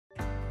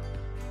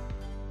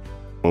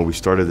When we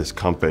started this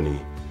company,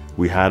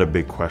 we had a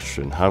big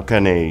question. How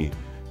can a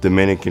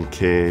Dominican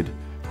kid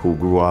who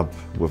grew up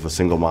with a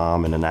single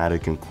mom in an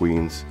attic in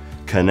Queens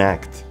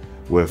connect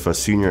with a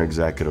senior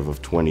executive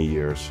of 20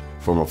 years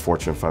from a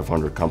Fortune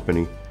 500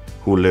 company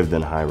who lived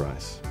in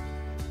high-rise?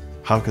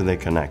 How can they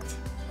connect?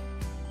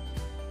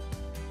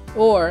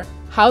 Or,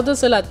 how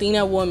does a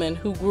Latina woman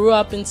who grew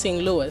up in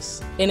St.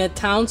 Louis, in a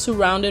town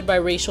surrounded by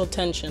racial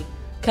tension,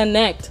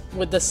 connect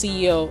with the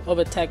CEO of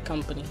a tech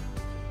company?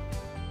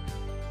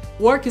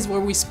 Work is where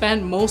we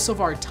spend most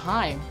of our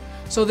time.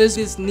 So there's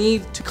this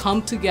need to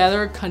come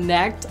together,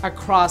 connect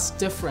across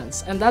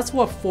difference. And that's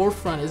what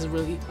Forefront is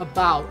really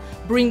about,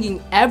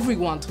 bringing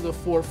everyone to the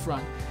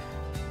forefront.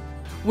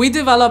 We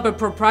develop a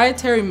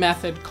proprietary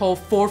method called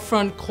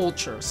Forefront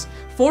Cultures.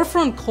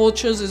 Forefront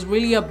Cultures is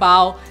really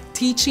about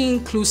teaching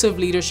inclusive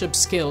leadership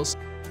skills.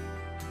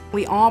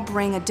 We all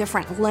bring a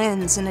different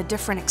lens and a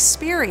different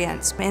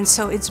experience, and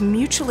so it's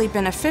mutually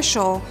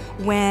beneficial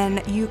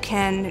when you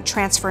can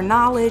transfer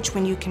knowledge,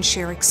 when you can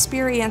share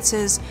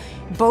experiences,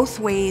 both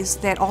ways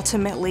that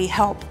ultimately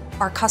help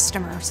our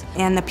customers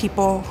and the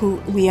people who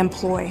we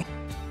employ.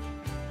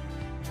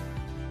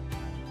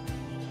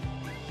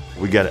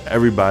 We get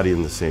everybody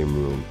in the same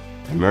room,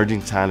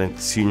 emerging talent,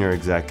 senior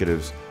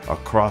executives,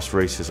 across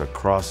races,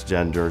 across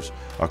genders,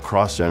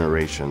 across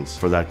generations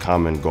for that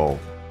common goal.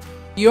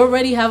 You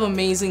already have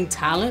amazing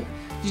talent.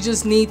 You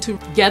just need to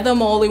get them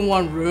all in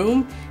one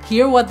room,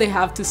 hear what they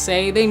have to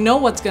say. They know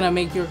what's gonna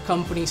make your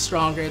company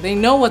stronger. They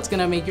know what's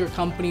gonna make your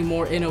company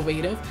more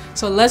innovative.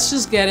 So let's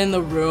just get in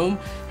the room.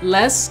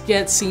 Let's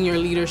get senior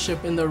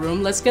leadership in the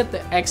room. Let's get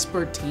the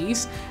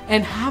expertise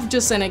and have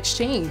just an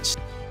exchange.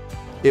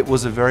 It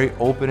was a very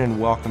open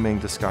and welcoming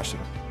discussion.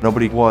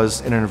 Nobody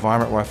was in an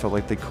environment where I felt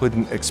like they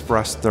couldn't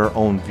express their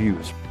own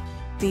views.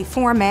 The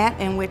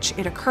format in which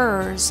it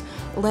occurs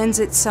lends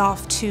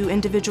itself to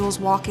individuals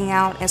walking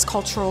out as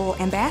cultural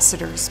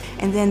ambassadors,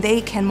 and then they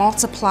can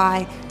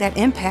multiply that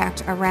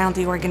impact around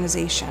the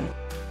organization.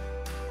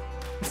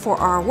 For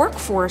our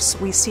workforce,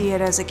 we see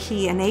it as a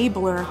key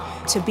enabler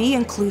to be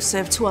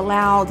inclusive, to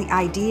allow the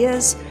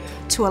ideas,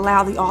 to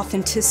allow the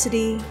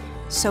authenticity.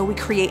 So we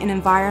create an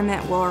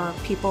environment where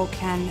people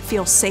can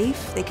feel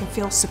safe, they can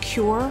feel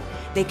secure,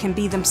 they can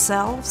be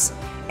themselves,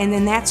 and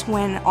then that's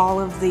when all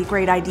of the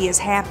great ideas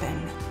happen.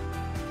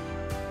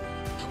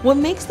 What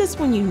makes this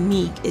one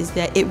unique is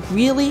that it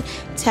really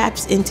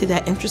taps into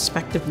that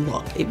introspective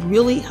look. It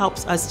really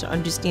helps us to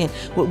understand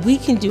what we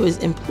can do as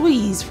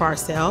employees for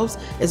ourselves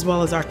as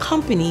well as our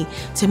company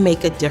to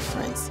make a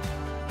difference.